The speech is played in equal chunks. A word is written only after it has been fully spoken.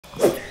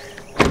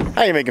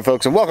How you making,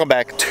 folks, and welcome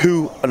back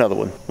to another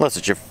one. Unless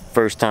it's your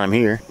first time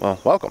here, well,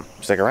 welcome.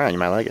 Stick around, you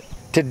might like it.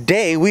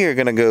 Today we are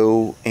gonna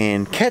go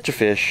and catch a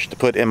fish to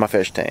put in my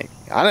fish tank.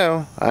 I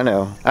know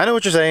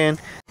what you're saying.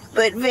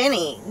 But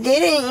Vinny,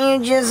 didn't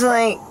you just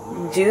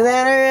do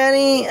that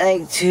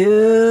already?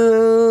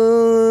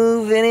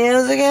 2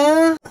 videos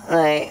ago?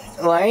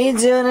 Why are you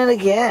doing it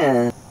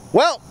again?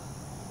 Well,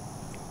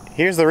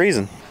 here's the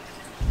reason.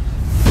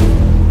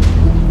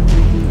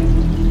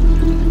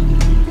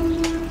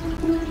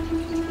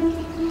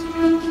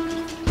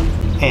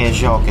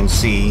 As y'all can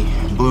see,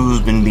 Blue's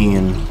been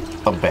being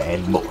a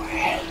bad boy.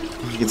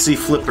 You can see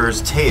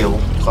Flipper's tail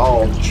is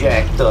all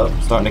jacked up,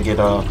 starting to get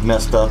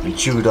messed up and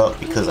chewed up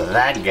because of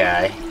that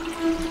guy.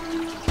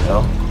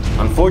 Well,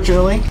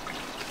 unfortunately,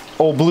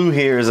 old Blue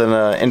here is an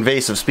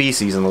invasive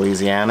species in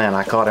Louisiana, and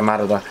I caught him out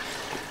of the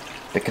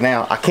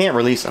canal. I can't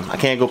release him. I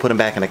can't go put him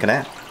back in the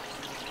canal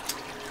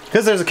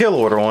because there's a kill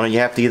order on it. You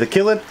have to either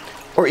kill it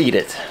or eat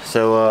it.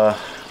 So,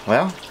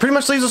 well, pretty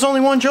much leaves us only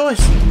one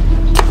choice.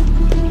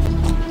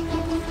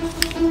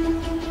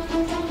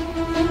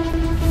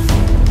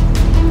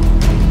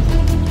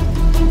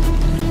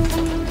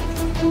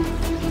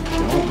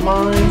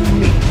 Mind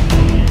me.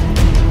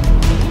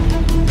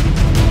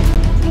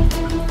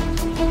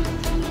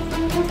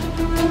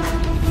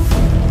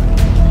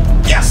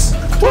 Yes!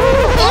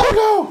 Oh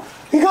no!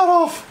 He got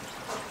off!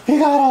 He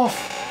got off!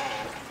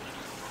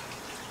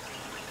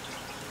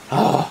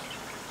 Oh,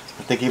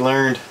 I think he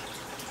learned.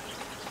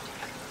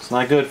 It's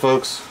not good,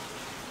 folks.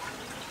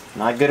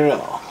 Not good at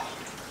all.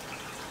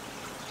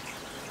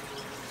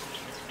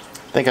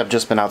 I think I've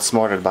just been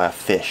outsmarted by a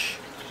fish.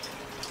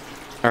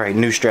 Alright,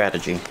 new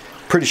strategy.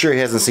 Pretty sure he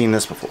hasn't seen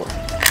this before.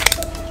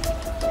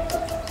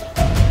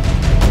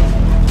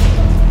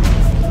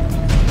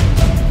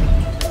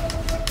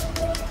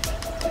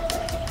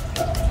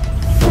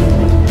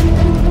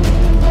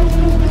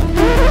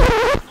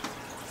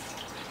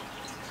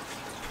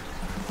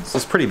 So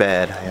it's pretty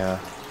bad. I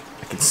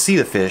can see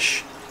the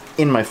fish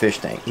in my fish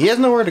tank. He has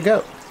nowhere to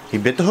go. He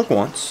bit the hook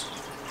once.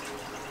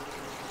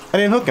 I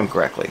didn't hook him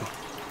correctly.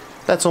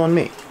 That's on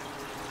me.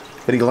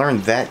 But he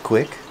learned that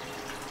quick.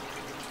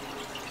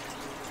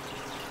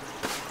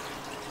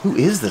 Who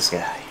is this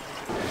guy?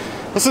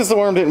 Well, since the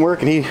worm didn't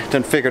work and he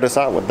done figured us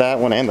out with that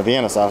one and the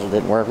Vienna sausage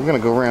didn't work, we're gonna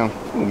go around.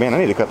 Oh man, I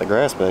need to cut the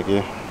grass back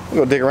here.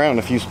 We'll go dig around in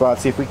a few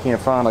spots, see if we can't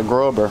find a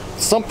grub or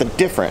something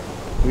different.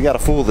 We gotta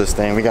fool this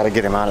thing. We gotta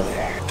get him out of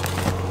there.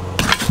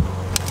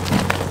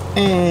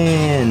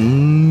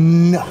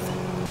 And nothing.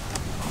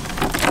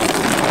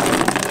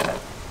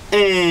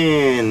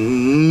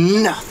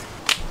 And nothing.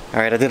 All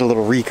right, I did a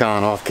little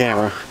recon off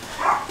camera.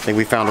 I think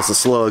we found us a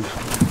slug.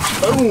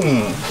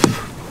 Boom.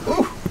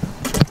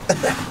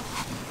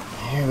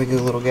 Here we go,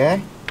 little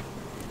guy.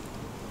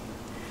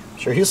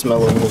 Sure, he'll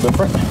smell a little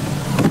different.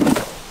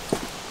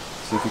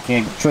 See if we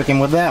can't trick him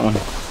with that one.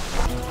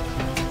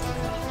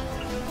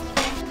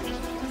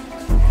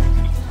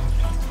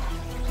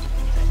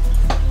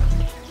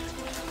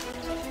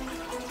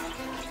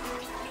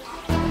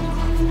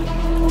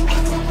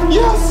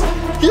 Yes!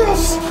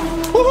 Yes!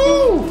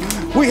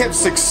 Woohoo! We have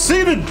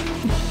succeeded!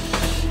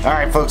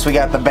 Alright, folks, we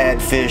got the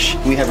bad fish.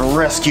 We have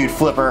rescued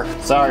Flipper.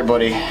 Sorry,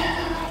 buddy.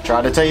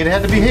 Tried to tell you to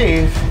have to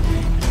behave.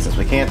 Since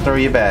we can't throw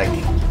you back,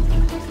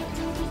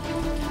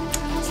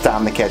 it's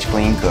time to catch,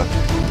 clean, cook.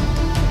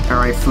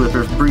 Alright,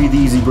 Flipper, breathe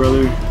easy,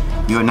 brother.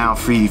 You are now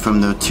free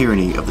from the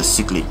tyranny of the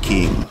cichlid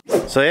king.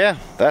 So yeah,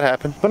 that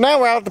happened. But now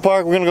we're out at the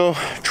park. We're gonna go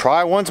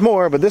try once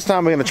more, but this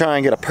time we're gonna try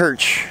and get a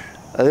perch.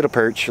 A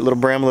little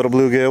brim, a little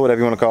bluegill,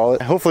 whatever you want to call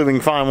it. Hopefully we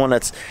can find one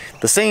that's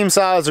the same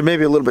size or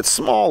maybe a little bit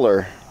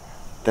smaller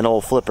than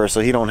old Flipper, so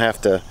he don't have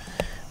to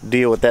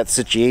deal with that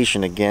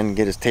situation again,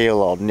 get his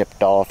tail all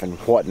nipped off and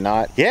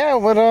whatnot. Yeah,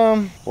 but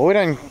well,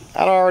 I'd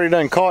already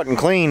done caught and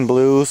cleaned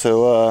Blue,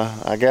 so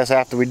I guess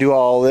after we do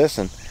all this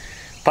and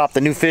pop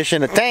the new fish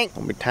in the tank,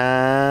 it'll be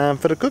time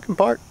for the cooking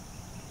part.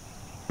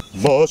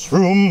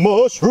 Mushroom,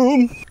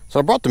 mushroom. So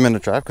I brought the minnow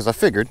trap because I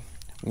figured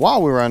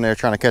while we were on there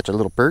trying to catch a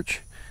little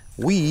perch,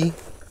 we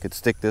could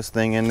stick this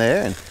thing in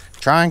there and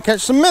try and catch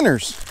some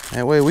minnows.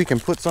 That way we can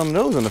put some of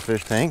those in the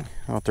fish tank.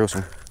 I'll throw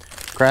some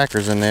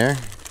crackers in there.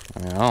 I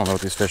mean, I don't know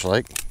what these fish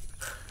like.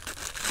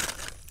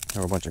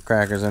 Throw a bunch of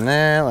crackers in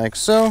there, like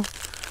so.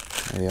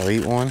 Maybe I'll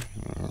eat one.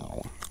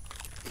 Oh.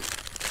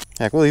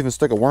 Heck, we'll even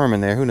stick a worm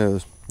in there. Who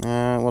knows?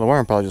 Well, the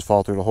worm probably just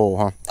fall through the hole,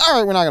 huh? All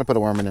right, we're not gonna put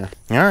a worm in there.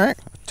 All right,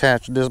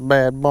 attach this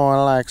bad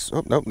boy like so.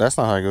 Oh, nope, that's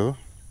not how I go.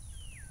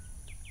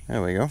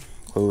 There we go.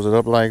 Close it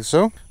up like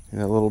so.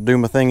 That little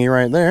Duma thingy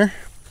right there.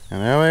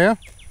 And there we go.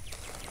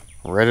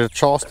 Ready to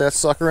toss that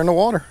sucker in the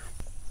water.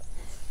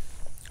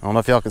 I don't know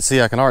if y'all can see.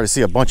 I can already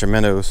see a bunch of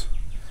minnows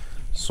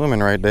swimming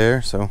right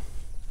there, so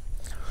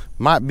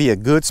might be a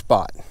good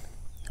spot.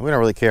 We don't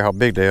really care how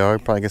big they are.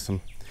 We probably get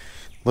some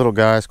little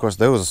guys. Of course,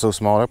 those are so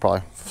small they'll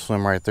probably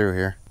swim right through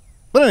here.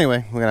 But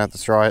anyway, we're gonna have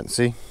to try it and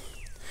see.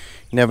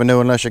 You never know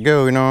unless you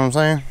go, you know what I'm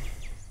saying?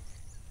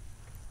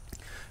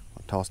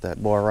 I'll toss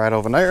that boy right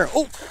over there.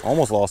 Oh,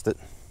 almost lost it.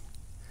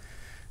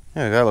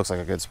 Yeah, that looks like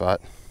a good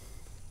spot.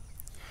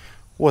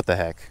 What the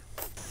heck?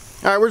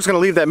 All right, we're just gonna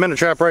leave that minnow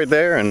trap right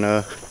there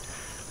and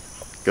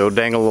go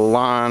dangle the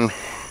line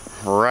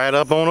right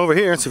up on over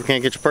here and see if we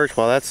can't get your perch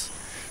while that's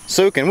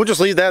soaking. We'll just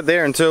leave that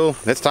there until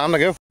it's time to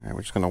go. All right,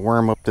 we're just gonna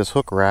worm up this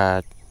hook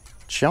right,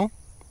 chilling.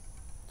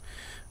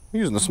 I'm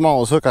using the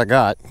smallest hook I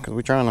got because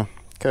we're trying to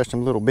catch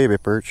them little baby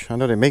perch. I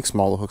know they make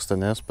smaller hooks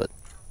than this, but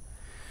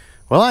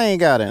well, I ain't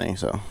got any,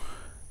 so.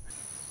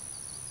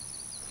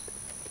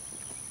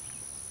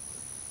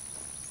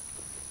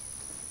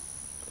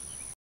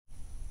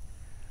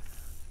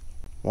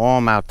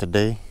 Warm out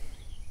today.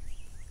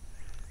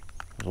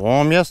 It was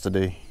warm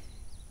yesterday.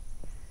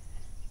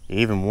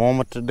 Even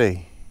warmer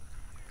today.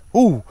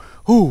 Ooh,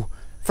 ooh,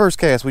 first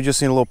cast, we just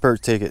seen a little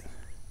perch take it.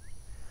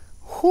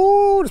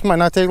 Ooh, this might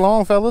not take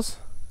long, fellas.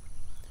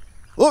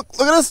 Look at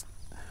this.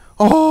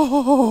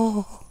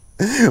 Oh,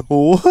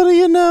 what do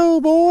you know,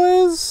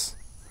 boys?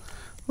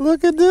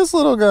 Look at this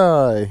little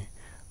guy.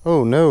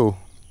 Oh no,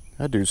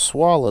 that dude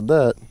swallowed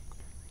that.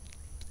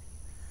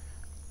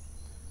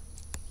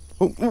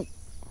 Oh, oh,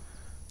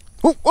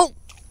 oh, oh.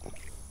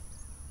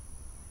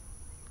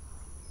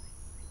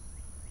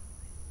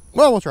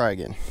 Well, we'll try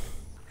again.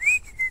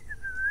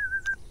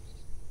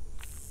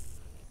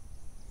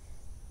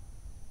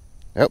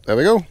 Yep, there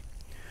we go.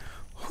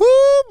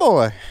 Whoo,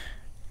 boy.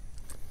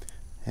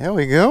 There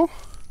we go.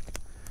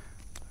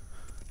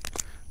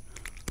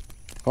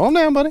 Calm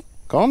down, buddy.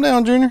 Calm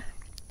down, Junior.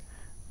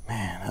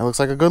 Man, that looks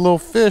like a good little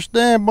fish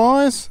there,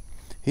 boys.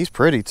 He's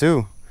pretty,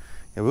 too.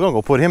 Yeah, we're gonna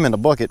go put him in the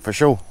bucket for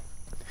sure.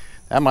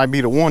 That might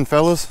be the one,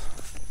 fellas.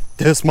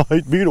 This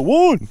might be the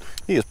one.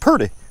 He is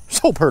pretty.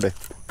 So pretty.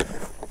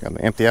 Got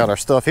to empty out our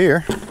stuff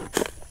here.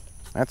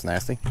 That's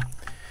nasty.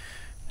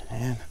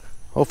 And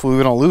hopefully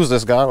we don't lose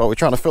this guy while we're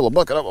trying to fill a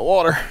bucket up with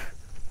water.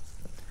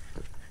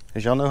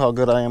 Because y'all know how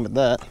good I am at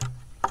that.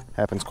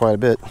 Happens quite a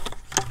bit.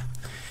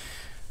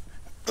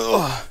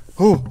 Ugh.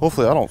 Ooh,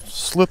 hopefully I don't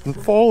slip and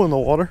fall in the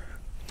water.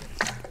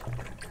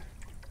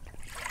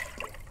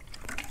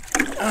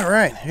 All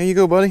right, here you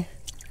go, buddy.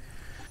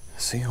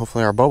 Let's see,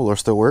 hopefully our bubbler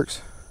still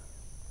works.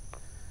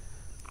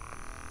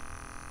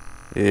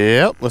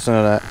 Yep, listen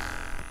to that.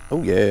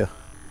 Oh yeah.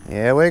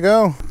 There we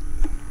go.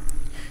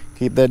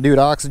 Keep that dude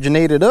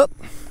oxygenated up.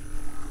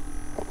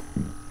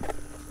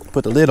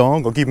 Put the lid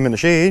on, go keep him in the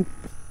shade.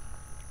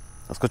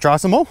 Let's go try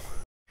some more.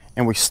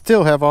 And we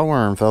still have our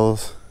worm,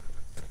 fellas.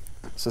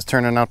 This is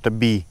turning out to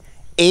be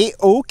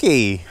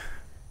A-okay.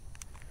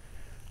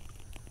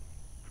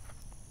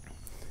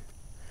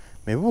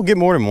 Maybe we'll get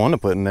more than one to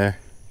put in there.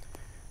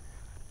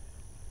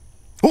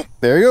 Oh,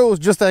 there he goes,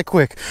 just that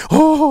quick.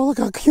 Oh, look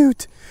how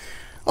cute.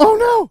 Oh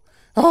no.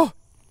 Oh,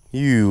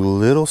 you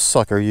little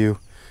sucker, you.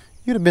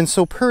 You'd have been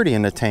so pretty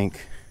in the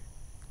tank.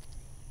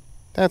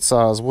 That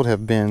size would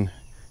have been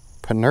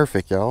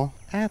perfect, y'all.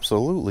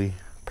 Absolutely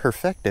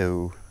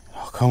perfecto.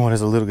 Oh, come on,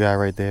 there's a little guy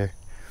right there.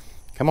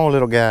 Come on,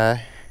 little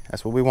guy.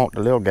 That's what we want,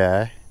 the little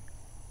guy.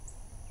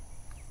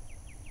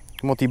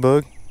 Come on,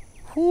 T-Bug.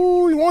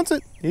 Ooh, he wants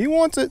it. He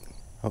wants it.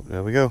 Oh,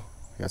 there we go.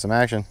 Got some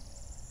action.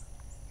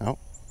 Oh,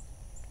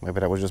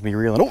 maybe that was just me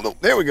reeling. Oh, no,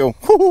 there we go.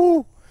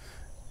 Woo-hoo.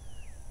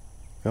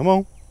 Come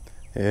on.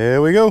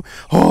 There we go.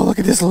 Oh, look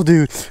at this little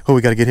dude. Oh,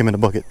 we got to get him in the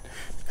bucket.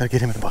 Got to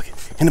get him in the bucket.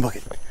 In the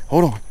bucket.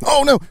 Hold on.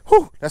 Oh, no.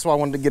 Whew. That's why I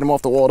wanted to get him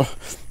off the water.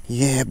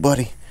 Yeah,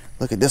 buddy.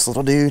 Look at this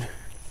little dude.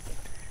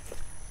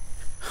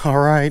 All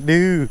right,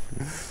 dude.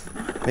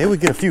 Maybe we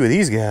get a few of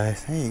these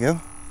guys. There you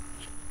go.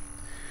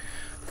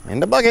 In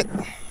the bucket.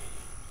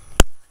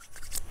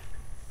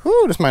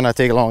 Whew, this might not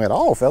take long at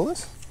all,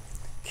 fellas.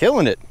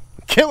 Killing it.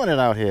 Killing it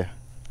out here.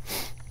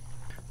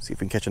 See if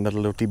we can catch another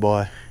little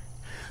T-boy.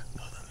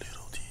 Another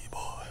little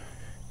T-boy.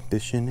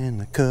 Fishing in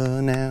the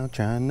canal,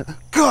 trying to...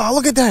 God,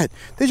 look at that.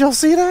 Did y'all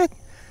see that?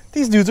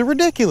 These dudes are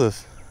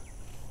ridiculous.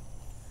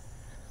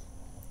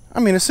 I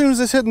mean, as soon as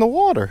it's hitting the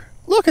water.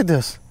 Look at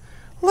this.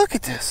 Look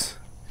at this.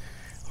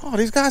 Oh,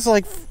 these guys are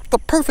like the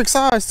perfect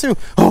size too.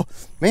 Oh,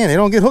 man, they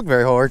don't get hooked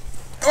very hard.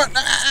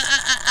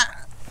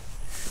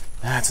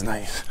 That's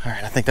nice. All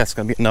right, I think that's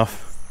gonna be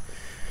enough.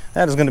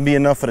 That is gonna be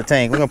enough for the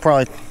tank. We're gonna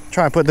probably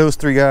try and put those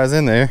 3 guys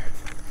in there.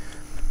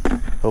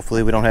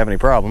 Hopefully we don't have any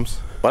problems.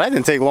 But that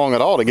didn't take long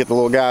at all to get the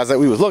little guys that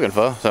we was looking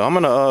for. So I'm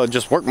gonna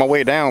just work my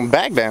way down,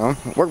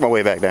 work my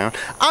way back down.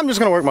 I'm just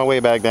gonna work my way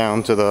back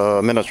down to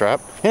the minnow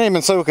trap. It ain't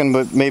been soaking,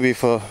 but maybe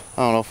for,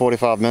 I don't know,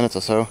 45 minutes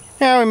or so.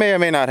 Yeah, we may or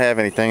may not have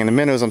anything. And the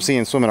minnows I'm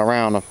seeing swimming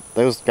around,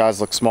 those guys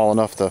look small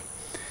enough to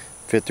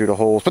fit through the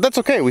holes. But that's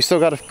okay, we still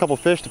got a couple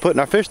fish to put in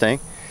our fish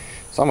tank.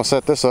 So I'm gonna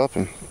set this up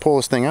and pull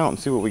this thing out and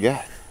see what we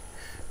got.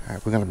 All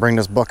right, we're gonna bring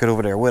this bucket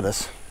over there with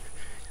us.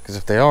 Because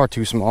if they are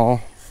too small,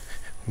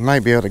 we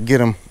might be able to get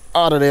them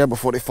out of there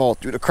before they fall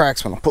through the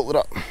cracks when I pull it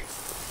up.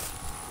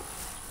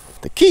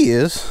 The key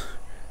is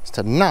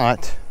to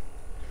not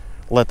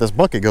let this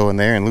bucket go in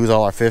there and lose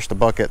all our fish, the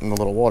bucket and the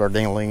little water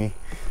dingalingy.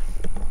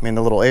 I mean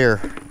the little air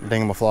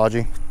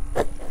dingamafloggy.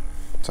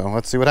 So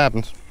let's see what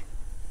happens.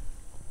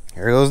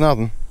 Here goes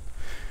nothing.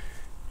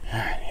 All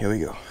right, here we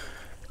go.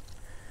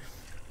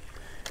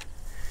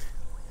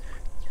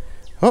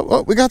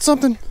 Oh, we got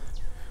something.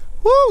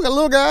 Woo, we got a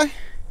little guy.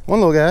 One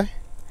little guy.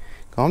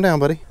 Calm down,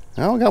 buddy.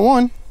 Oh, we got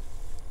one.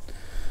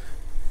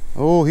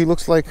 Oh, he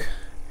looks like,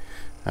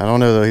 I don't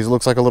know though, he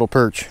looks like a little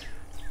perch.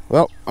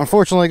 Well,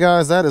 unfortunately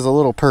guys, that is a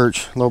little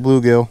perch, little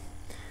bluegill.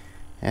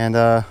 And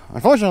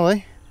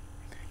unfortunately,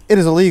 it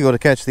is illegal to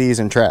catch these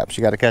in traps.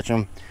 You got to catch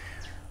them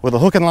with a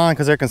hook and line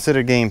because they're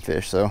considered game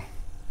fish. So,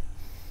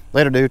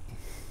 later, dude.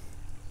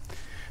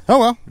 Oh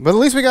well, but at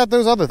least we got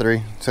those other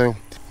three. So,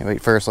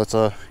 wait, first let's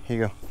here you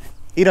go.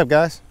 Eat up,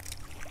 guys.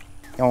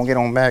 Gonna get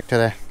on back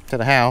to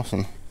the house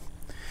and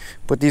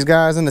put these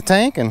guys in the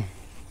tank and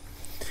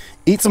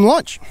eat some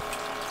lunch.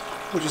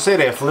 What'd you say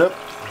there, Flip?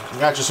 We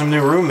got you some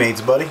new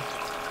roommates, buddy.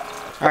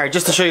 All right,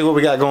 just to show you what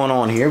we got going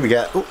on here, we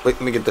got, oh, wait,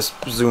 let me get this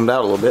zoomed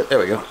out a little bit. There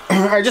we go.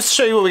 All right, just to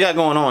show you what we got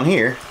going on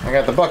here, I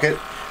got the bucket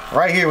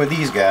right here with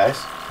these guys,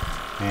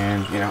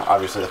 and you know,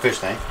 obviously the fish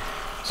tank.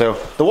 So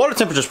the water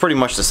temperature is pretty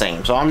much the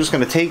same. So I'm just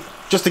gonna take,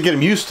 just to get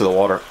them used to the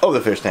water of the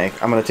fish tank,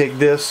 I'm gonna take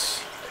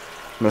this,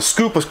 I'm gonna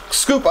scoop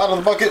out of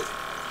the bucket,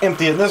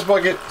 empty it in this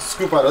bucket,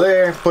 scoop out of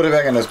there, put it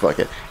back in this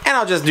bucket, and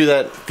I'll just do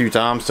that a few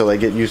times till they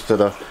get used to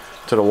the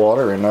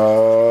water, and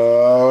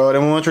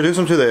then we'll introduce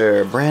them to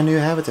their brand new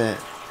habitat.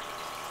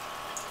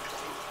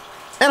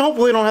 And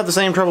hopefully we don't have the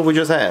same trouble we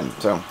just had,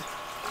 so.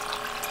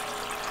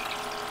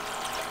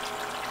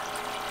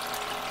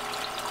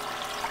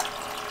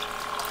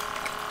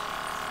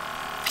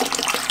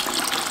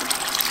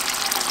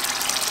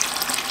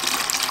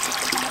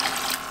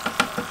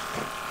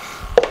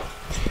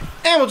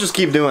 And we'll just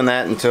keep doing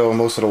that until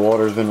most of the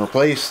water has been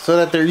replaced so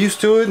that they're used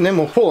to it, and then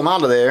we'll pull them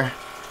out of there,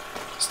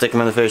 stick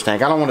them in the fish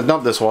tank. I don't want to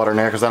dump this water in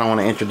there because I don't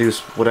want to introduce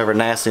whatever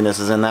nastiness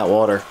is in that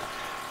water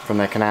from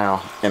that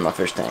canal in my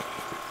fish tank.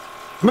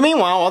 But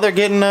meanwhile, while they're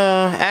getting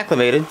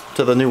acclimated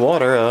to the new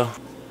water,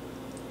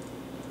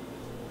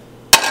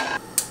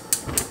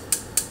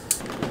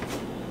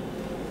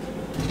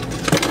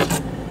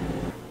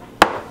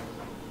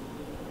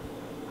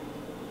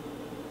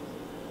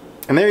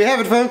 and there you have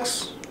it,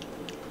 folks.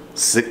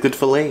 Cichlid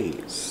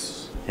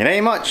fillets. It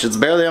ain't much, it's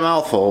barely a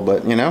mouthful,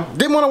 but you know,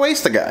 didn't want to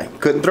waste the guy.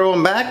 Couldn't throw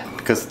him back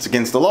because it's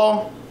against the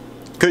law.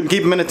 Couldn't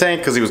keep him in the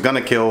tank because he was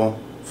gonna kill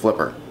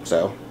Flipper.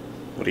 So,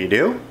 what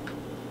do?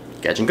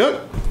 Catch and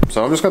cook.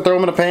 So I'm just gonna throw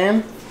them in a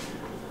pan.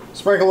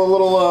 Sprinkle a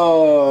little,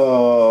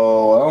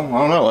 well, I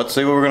don't know. Let's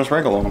see what we're gonna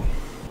sprinkle on them.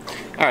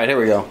 All right, here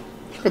we go.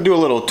 Gonna do a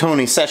little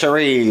Tony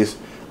Chachere's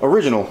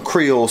original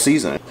Creole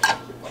seasoning.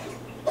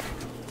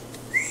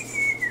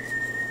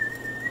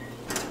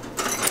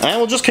 And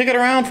we'll just kick it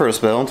around for a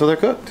spell until they're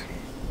cooked.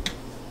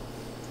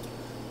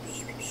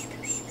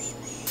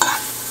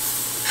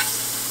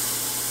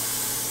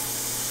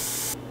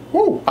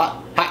 Woo,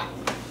 hot, hot.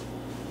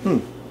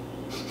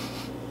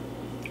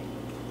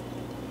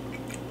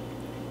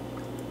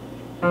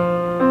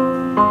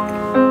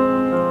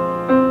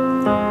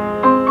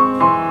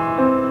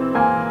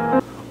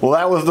 Well,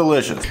 that was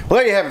delicious. Well,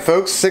 there you have it,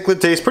 folks. Cichlid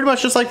tastes pretty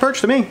much just like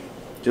perch to me.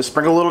 Just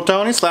sprinkle a little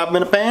Tony, slap them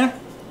in a pan.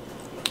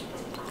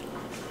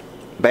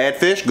 Bad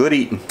fish, good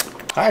eating.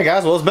 Alright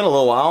guys, well it's been a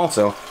little while,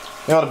 so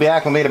you ought to be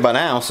acclimated by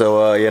now,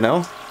 so you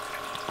know,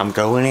 I'm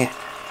going in.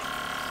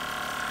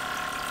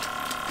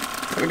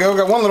 There we go,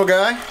 got one little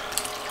guy.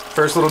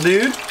 First little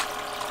dude.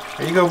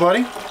 There you go,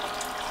 buddy.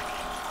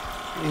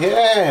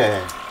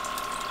 Yeah.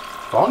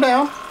 Calm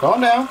down, calm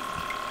down.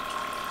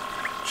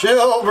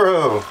 Chill,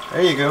 bro.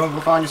 There you go, go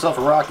find yourself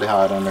a rock to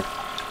hide under.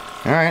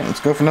 Alright, let's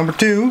go for number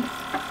 2.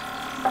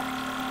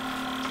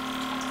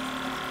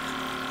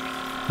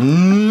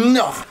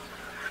 No.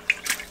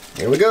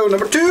 Here we go,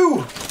 number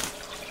 2.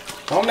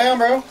 Calm down,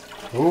 bro.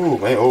 Ooh,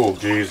 man. Oh,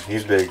 jeez,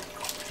 he's big.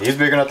 He's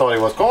bigger than I thought he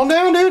was. Calm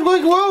down, dude.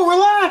 Like, whoa,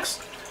 relax.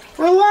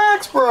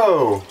 Relax,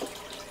 bro.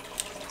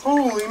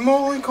 Holy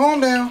moly,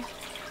 calm down.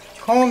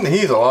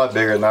 He's a lot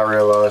bigger than I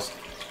realized.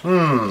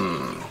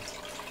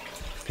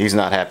 He's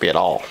not happy at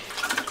all.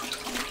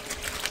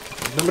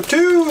 Number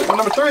 2, or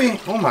number 3.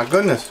 Oh my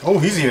goodness. Oh,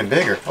 he's even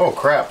bigger. Oh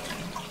crap.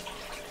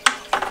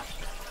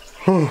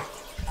 I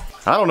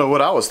don't know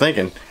what I was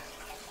thinking.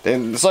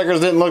 The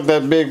suckers didn't look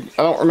that big.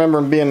 I don't remember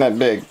them being that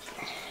big.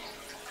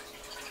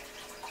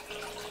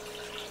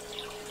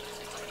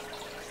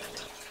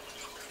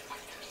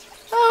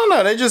 I don't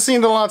know, they just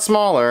seemed a lot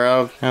smaller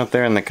out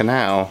there in the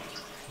canal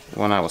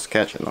when I was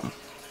catching them.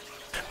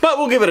 But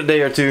we'll give it a day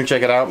or two and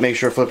check it out. Make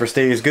sure Flipper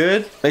stays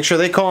good. Make sure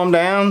they calm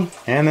down.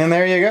 And then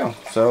there you go.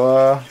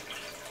 So,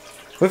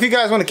 if you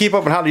guys want to keep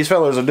up on how these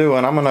fellas are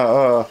doing, I'm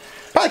gonna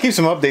probably keep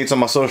some updates on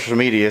my social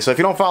media. So if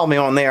you don't follow me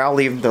on there, I'll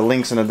leave the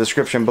links in the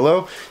description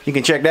below. You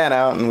can check that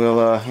out, and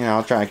we'll, you know,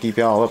 I'll try and keep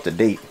y'all up to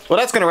date. Well,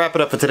 that's gonna wrap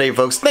it up for today,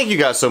 folks. Thank you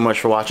guys so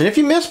much for watching. If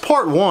you missed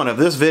part 1 of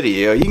this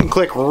video, you can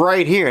click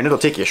right here, and it'll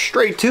take you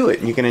straight to it.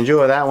 And you can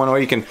enjoy that one, or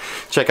you can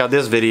check out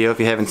this video if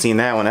you haven't seen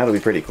that one. That'll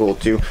be pretty cool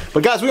too.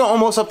 But guys, we're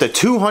almost up to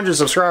 200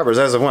 subscribers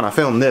as of when I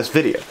filmed this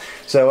video.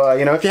 So,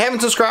 you know, if you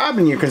haven't subscribed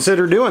and you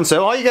consider doing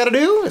so, all you gotta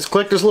do is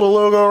click this little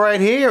logo right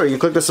here, or you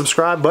click the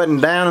subscribe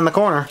button down in the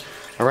corner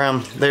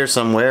around there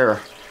somewhere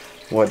or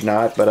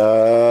whatnot. But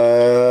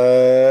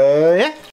yeah,